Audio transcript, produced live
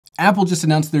Apple just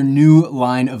announced their new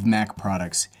line of Mac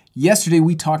products. Yesterday,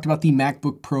 we talked about the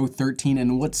MacBook Pro 13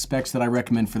 and what specs that I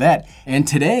recommend for that. And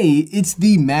today, it's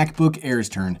the MacBook Air's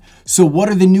turn. So what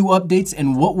are the new updates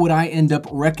and what would I end up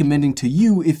recommending to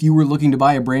you if you were looking to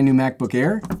buy a brand new MacBook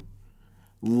Air?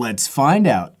 Let's find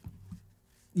out.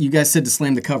 You guys said to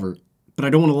slam the cover, but I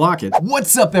don't want to lock it.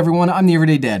 What's up, everyone? I'm the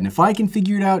Everyday Dad, and if I can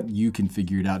figure it out, you can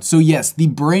figure it out. So yes, the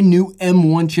brand new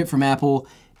M1 chip from Apple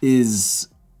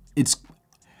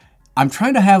I'm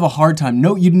trying to have a hard time.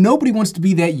 Nobody wants to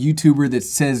be that YouTuber that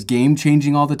says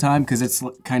game-changing all the time because it's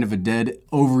kind of a dead,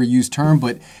 overused term,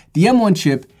 but the M1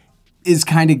 chip is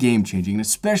kind of game-changing,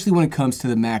 especially when it comes to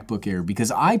the MacBook Air,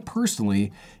 because I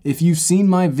personally, if you've seen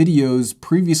my videos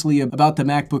previously about the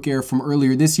MacBook Air from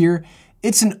earlier this year,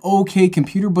 it's an okay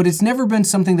computer, but it's never been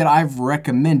something that I've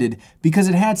recommended because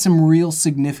it had some real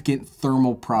significant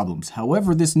thermal problems.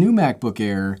 However, this new MacBook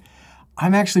Air,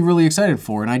 I'm actually really excited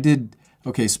for, and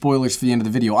okay, spoilers for the end of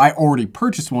the video. I already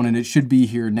purchased one and it should be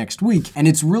here next week. And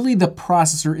it's really the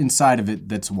processor inside of it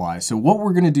that's why. So what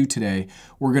we're gonna do today,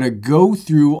 we're gonna go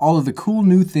through all of the cool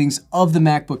new things of the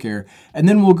MacBook Air, and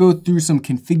then we'll go through some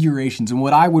configurations and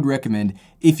what I would recommend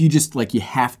if you just you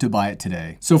have to buy it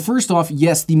today. So first off,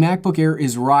 yes, the MacBook Air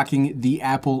is rocking the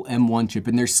Apple M1 chip,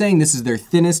 and they're saying this is their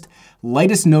thinnest,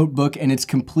 lightest notebook, and it's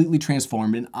completely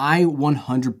transformed, and I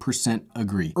 100%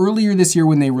 agree. Earlier this year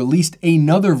when they released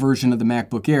another version of the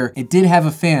MacBook Air, it did have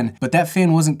a fan, but that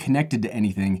fan wasn't connected to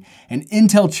anything. And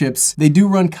Intel chips, they do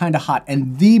run kind of hot,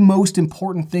 and the most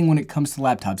important thing when it comes to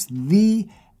laptops, the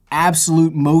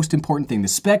absolute most important thing, the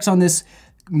specs on this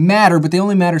matter, but they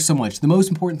only matter so much. The most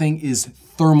important thing is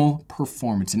thermal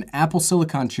performance, and Apple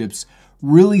Silicon chips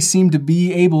really seem to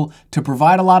be able to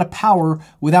provide a lot of power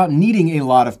without needing a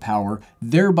lot of power,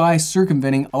 thereby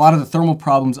circumventing a lot of the thermal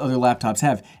problems other laptops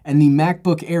have. And the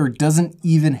MacBook Air doesn't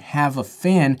even have a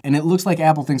fan, and it looks like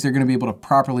Apple thinks they're gonna be able to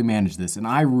properly manage this, and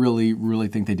I really, really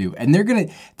think they do. And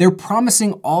they're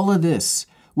promising all of this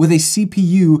with a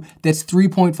CPU that's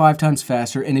 3.5 times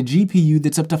faster and a GPU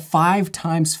that's up to 5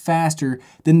 times faster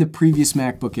than the previous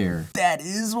MacBook Air. That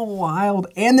is wild.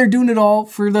 And they're doing it all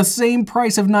for the same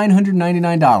price of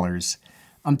 $999.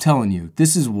 I'm telling you,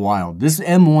 this is wild. This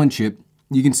M1 chip,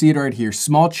 you can see it right here,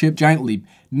 small chip, giant leap.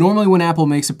 Normally when Apple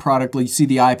makes a product, like you see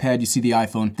the iPad, you see the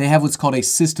iPhone, they have what's called a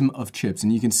system of chips,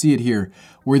 and you can see it here,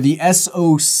 where the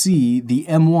SoC, the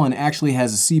M1, actually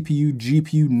has a CPU,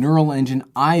 GPU, neural engine,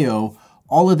 I/O,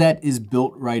 all of that is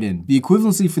built right in. The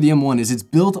equivalency for the M1 is it's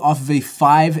built off of a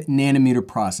 5 nanometer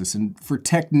process. And for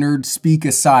tech nerd speak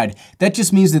aside, that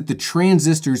just means that the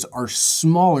transistors are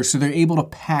smaller, so they're able to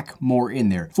pack more in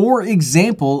there. For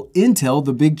example, Intel,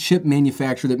 the big chip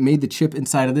manufacturer that made the chip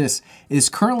inside of this, is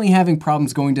currently having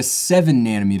problems going to 7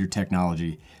 nanometer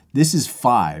technology. This is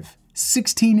 5.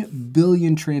 16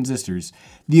 billion transistors.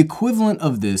 The equivalent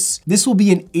of this will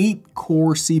be an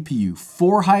 8-core CPU,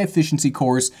 4 high-efficiency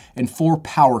cores and 4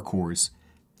 power cores.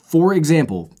 For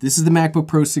example, this is the MacBook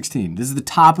Pro 16. This is the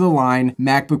top-of-the-line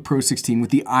MacBook Pro 16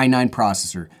 with the i9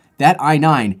 processor. That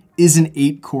i9 is an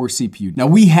 8-core CPU. Now,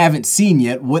 we haven't seen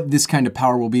yet what this kind of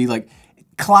power will be like.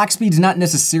 Clock speed's not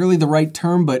necessarily the right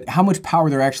term, but how much power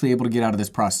they're actually able to get out of this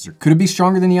processor. Could it be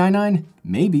stronger than the i9?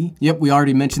 Maybe. Yep, we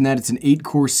already mentioned that. It's an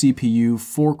 8-core CPU,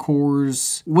 4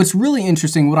 cores. What's really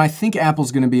interesting, what I think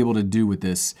Apple's gonna be able to do with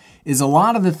this, is a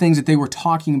lot of the things that they were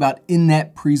talking about in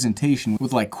that presentation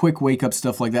with quick wake up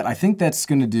stuff like that, I think that's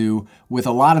gonna do with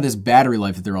a lot of this battery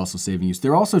life that they're also saving you.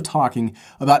 They're also talking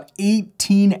about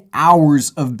 18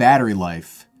 hours of battery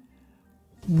life.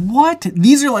 What?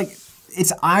 These are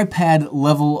it's iPad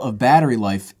level of battery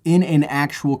life in an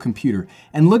actual computer.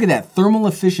 And look at that, thermal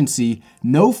efficiency,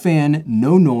 no fan,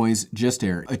 no noise, just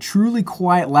air. A truly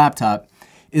quiet laptop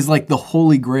is like the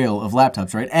holy grail of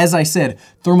laptops, right? As I said,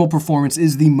 thermal performance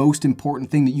is the most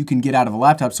important thing that you can get out of a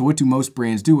laptop. So what do most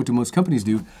brands do? What do most companies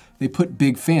do? They put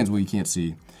big fans, well, you can't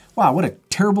see. Wow, what a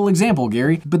terrible example,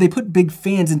 Gary. But they put big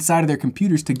fans inside of their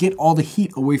computers to get all the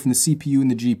heat away from the CPU and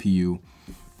the GPU.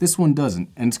 This one doesn't,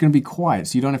 and it's gonna be quiet,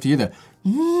 so you don't have to hear the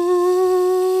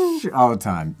all the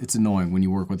time. It's annoying when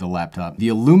you work with a laptop. The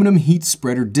aluminum heat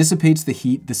spreader dissipates the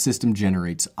heat the system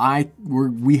generates.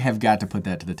 We have got to put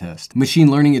that to the test. Machine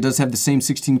learning, it does have the same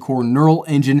 16-core neural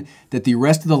engine that the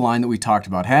rest of the line that we talked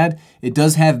about had. It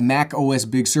does have Mac OS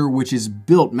Big Sur, which is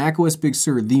built, Mac OS Big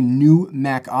Sur, the new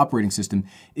Mac operating system,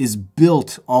 is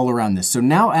built all around this. So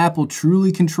now Apple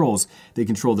truly controls. They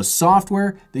control the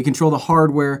software, they control the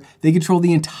hardware, they control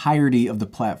the entirety of the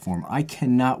platform. I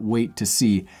cannot wait to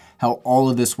see how all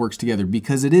of this works together,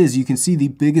 because it is, you can see the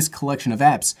biggest collection of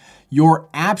apps. Your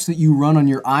apps that you run on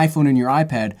your iPhone and your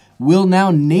iPad will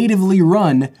now natively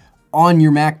run on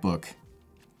your MacBook.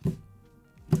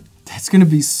 gonna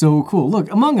be so cool.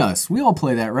 Look, Among Us, we all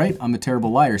play that, right? I'm a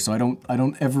terrible liar, so I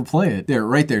don't ever play it. There,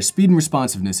 right there, speed and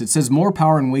responsiveness. It says more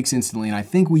power and wakes instantly, and I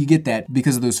think we get that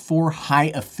because of those 4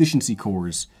 high efficiency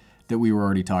cores that we were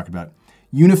already talking about.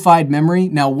 Unified memory.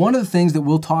 Now, one of the things that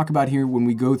we'll talk about here when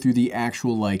we go through the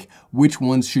actual, like, which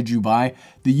ones should you buy,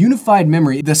 the unified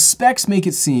memory, the specs make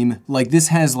it seem like this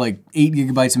has like 8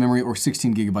 gigabytes of memory or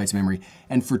 16 gigabytes of memory.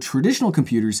 And for traditional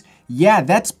computers, yeah,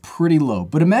 that's pretty low.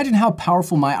 But imagine how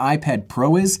powerful my iPad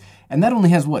Pro is, and that only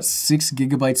has, what, 6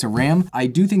 gigabytes of RAM? I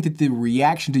do think that the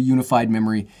reaction to unified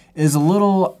memory is a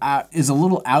little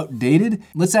outdated.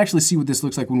 Let's actually see what this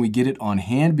looks like when we get it on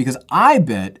hand, because I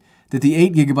bet that the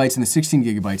 8 gigabytes and the 16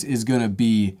 gigabytes is gonna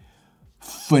be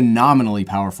phenomenally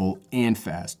powerful and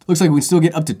fast. Looks like we can still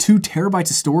get up to 2 terabytes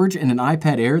of storage in an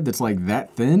iPad Air that's like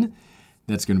that thin.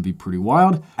 That's gonna be pretty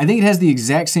wild. I think it has the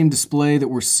exact same display that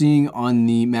we're seeing on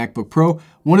the MacBook Pro.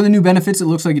 One of the new benefits, it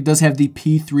looks like it does have the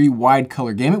P3 wide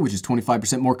color gamut, which is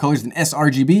 25% more colors than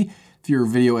sRGB. If you're a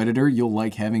video editor, you'll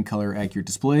like having color accurate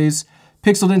displays.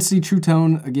 Pixel density, True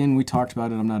Tone, again, we talked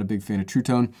about it. I'm not a big fan of True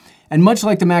Tone. And much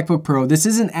like the MacBook Pro, this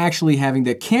isn't actually having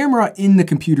the camera in the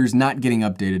computer's not getting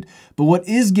updated. But what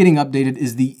is getting updated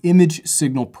is the image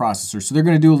signal processor. So they're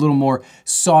gonna do a little more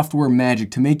software magic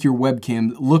to make your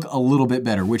webcam look a little bit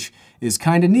better, which is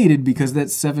kind of needed because that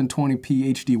 720p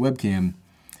HD webcam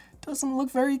doesn't look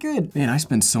very good. Man, I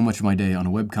spend so much of my day on a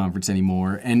web conference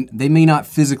anymore, and they may not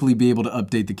physically be able to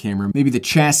update the camera. Maybe the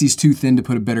chassis is too thin to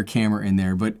put a better camera in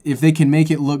there, but if they can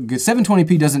make it look good,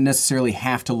 720p doesn't necessarily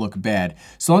have to look bad.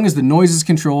 So long as the noise is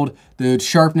controlled, the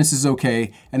sharpness is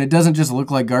okay, and it doesn't just look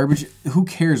like garbage, who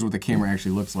cares what the camera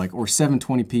actually looks like, or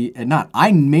 720p and not.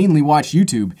 I mainly watch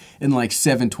YouTube in like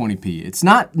 720p. It's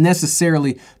not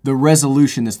necessarily the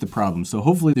resolution that's the problem. So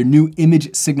hopefully their new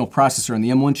image signal processor on the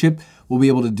M1 chip will be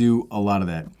able to do a lot of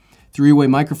that. 3-way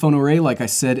microphone array, like I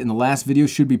said in the last video,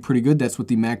 should be pretty good. That's what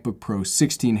the MacBook Pro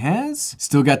 16 has.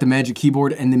 Still got the Magic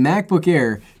Keyboard, and the MacBook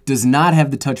Air does not have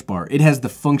the touch bar. It has the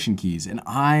function keys, and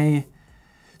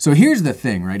So here's the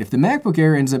thing, right? If the MacBook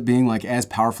Air ends up being like as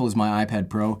powerful as my iPad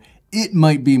Pro, it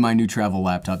might be my new travel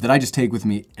laptop that I just take with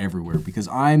me everywhere because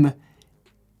I'm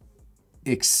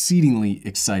exceedingly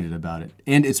excited about it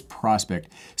and its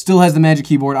prospect. Still has the Magic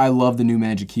Keyboard. I love the new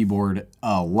Magic Keyboard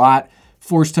a lot.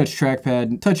 Force Touch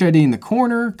trackpad, Touch ID in the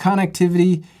corner,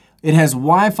 connectivity. It has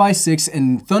Wi-Fi 6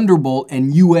 and Thunderbolt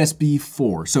and USB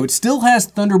 4. So it still has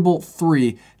Thunderbolt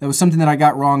 3. That was something that I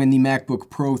got wrong in the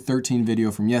MacBook Pro 13 video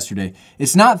from yesterday.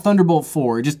 It's not Thunderbolt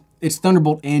 4, it's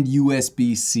Thunderbolt and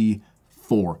USB-C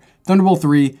 4. Thunderbolt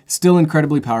 3, still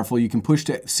incredibly powerful. You can push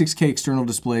to 6K external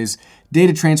displays,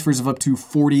 data transfers of up to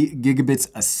 40 gigabits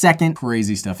a second,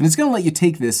 crazy stuff. And it's gonna let you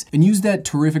take this and use that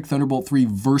terrific Thunderbolt 3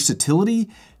 versatility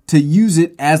to use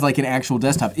it as like an actual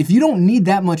desktop. If you don't need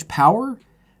that much power,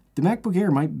 the MacBook Air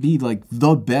might be like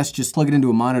the best. Just plug it into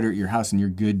a monitor at your house and you're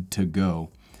good to go.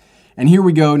 And here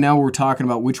we go. Now we're talking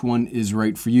about which one is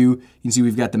right for you. You can see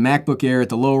we've got the MacBook Air at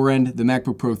the lower end, the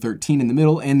MacBook Pro 13 in the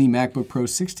middle, and the MacBook Pro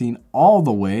 16 all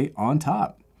the way on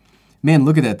top. Man,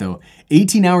 look at that though.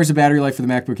 18 hours of battery life for the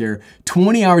MacBook Air,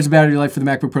 20 hours of battery life for the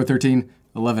MacBook Pro 13,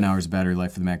 11 hours of battery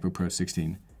life for the MacBook Pro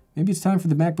 16. Maybe it's time for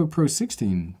the MacBook Pro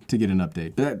 16 to get an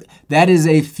update. That is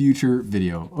a future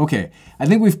video. Okay, I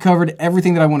think we've covered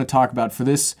everything that I want to talk about for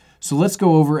this. So let's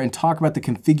go over and talk about the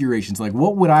configurations. Like,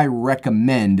 what would I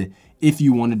recommend if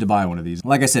you wanted to buy one of these?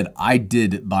 Like I said, I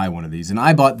did buy one of these, and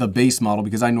I bought the base model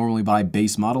because I normally buy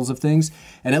base models of things.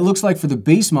 And it looks like for the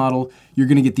base model, you're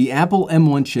gonna get the Apple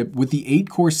M1 chip with the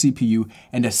 8-core CPU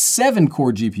and a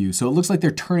 7-core GPU. So it looks like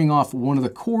they're turning off one of the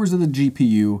cores of the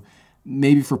GPU,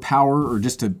 maybe for power or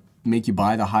just to make you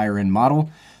buy the higher end model.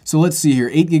 So let's see here,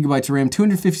 8 gigabytes of RAM,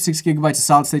 256 gigabytes of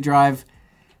solid state drive.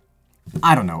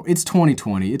 I don't know, it's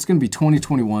 2020. It's gonna be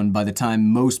 2021 by the time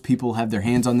most people have their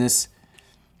hands on this.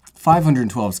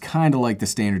 512 is kind of like the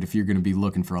standard if you're gonna be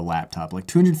looking for a laptop. Like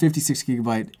 256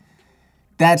 gigabyte,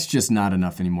 that's just not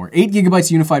enough anymore. 8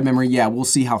 gigabytes unified memory, yeah, we'll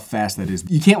see how fast that is.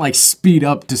 You can't like speed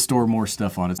up to store more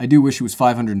stuff on it. I do wish it was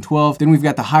 512. Then we've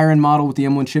got the higher end model with the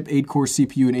M1 chip, 8-core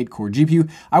CPU and 8-core GPU.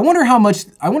 I wonder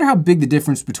how big the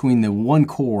difference between the 1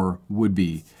 core would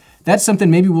be. That's something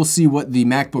maybe we'll see what the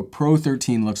MacBook Pro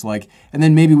 13 looks like, and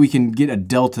then maybe we can get a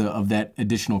delta of that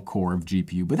additional core of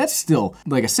GPU. But that's still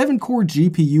like a 7-core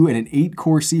GPU and an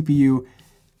 8-core CPU.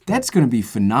 That's gonna be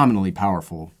phenomenally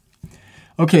powerful.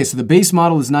 Okay, so the base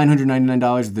model is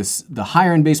 $999. The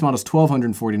higher end base model is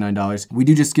 $1,249. We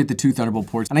do just get the 2 Thunderbolt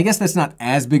ports, and I guess that's not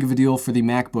as big of a deal for the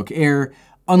MacBook Air.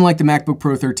 Unlike the MacBook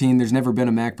Pro 13, there's never been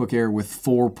a MacBook Air with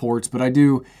 4 ports, but I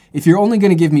do, if you're only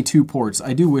gonna give me 2 ports,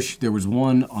 I do wish there was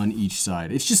one on each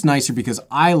side. It's just nicer because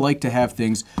I like to have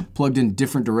things plugged in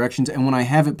different directions, and when I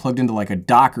have it plugged into like a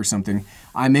dock or something,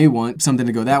 I may want something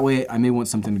to go that way, I may want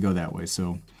something to go that way,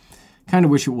 so kind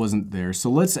of wish it wasn't there. So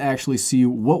let's actually see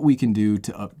what we can do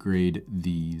to upgrade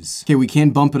these. Okay, we can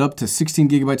bump it up to 16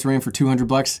 gigabytes of RAM for 200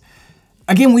 bucks.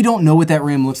 Again, we don't know what that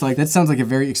RAM looks like. That sounds like a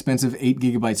very expensive 8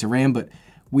 gigabytes of RAM, but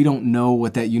we don't know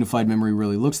what that unified memory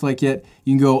really looks like yet.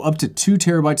 You can go up to 2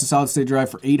 terabytes of solid state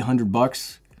drive for 800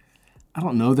 bucks. I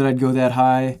don't know that I'd go that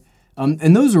high.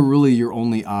 And those are really your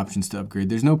only options to upgrade.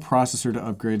 There's no processor to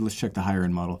upgrade. Let's check the higher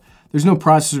end model. There's no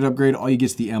processor to upgrade. All you get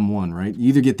is the M1, right? You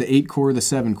either get the 8 core or the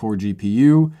 7 core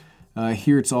GPU.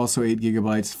 Here it's also 8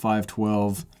 gigabytes,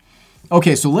 512.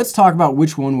 Okay, so let's talk about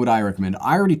which one would I recommend.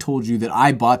 I already told you that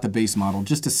I bought the base model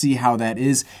just to see how that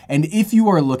is. And if you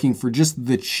are looking for just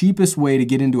the cheapest way to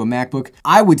get into a MacBook,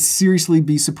 I would seriously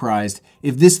be surprised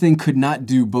if this thing could not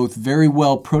do both very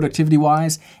well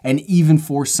productivity-wise and even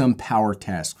for some power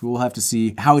tasks. We'll have to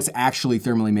see how it's actually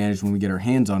thermally managed when we get our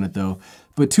hands on it though.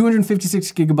 But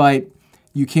 256 gigabyte,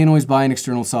 you can always buy an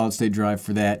external solid state drive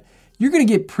for that. You're gonna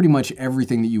get pretty much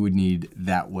everything that you would need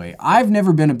that way. I've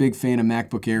never been a big fan of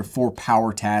MacBook Air for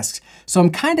power tasks, so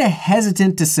I'm kind of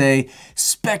hesitant to say,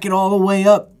 spec it all the way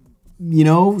up, you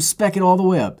know, spec it all the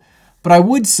way up. But I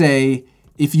would say,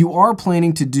 if you are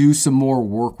planning to do some more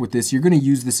work with this, you're gonna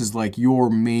use this as like your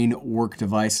main work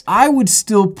device, I would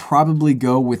still probably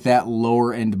go with that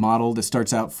lower end model that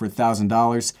starts out for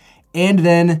 $1,000. And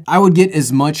then I would get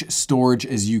as much storage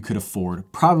as you could afford.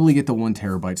 Probably get the 1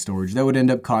 terabyte storage. That would end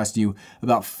up costing you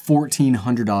about $1,400,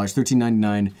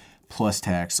 $1,399 plus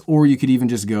tax. Or you could even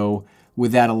just go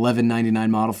with that $1,199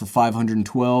 model for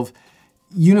 $512.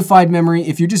 Unified memory,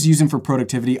 if you're just using for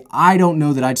productivity, I don't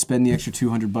know that I'd spend the extra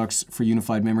 200 bucks for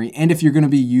unified memory. And if you're gonna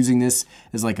be using this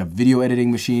as like a video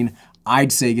editing machine,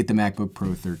 I'd say get the MacBook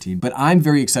Pro 13, but I'm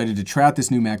very excited to try out this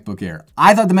new MacBook Air.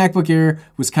 I thought the MacBook Air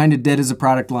was kind of dead as a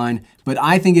product line, but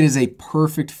I think it is a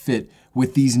perfect fit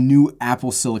with these new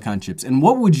Apple Silicon chips. And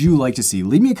what would you like to see?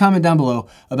 Leave me a comment down below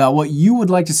about what you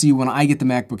would like to see when I get the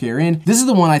MacBook Air in. This is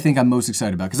the one I think I'm most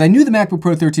excited about because I knew the MacBook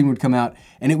Pro 13 would come out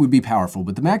and it would be powerful,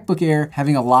 but the MacBook Air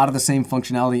having a lot of the same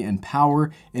functionality and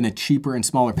power in a cheaper and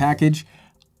smaller package,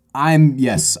 I'm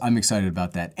excited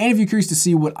about that. And if you're curious to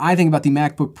see what I think about the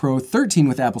MacBook Pro 13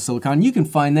 with Apple Silicon, you can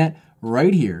find that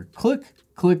right here. Click,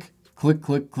 click, click,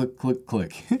 click, click, click,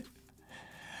 click.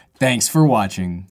 Thanks for watching.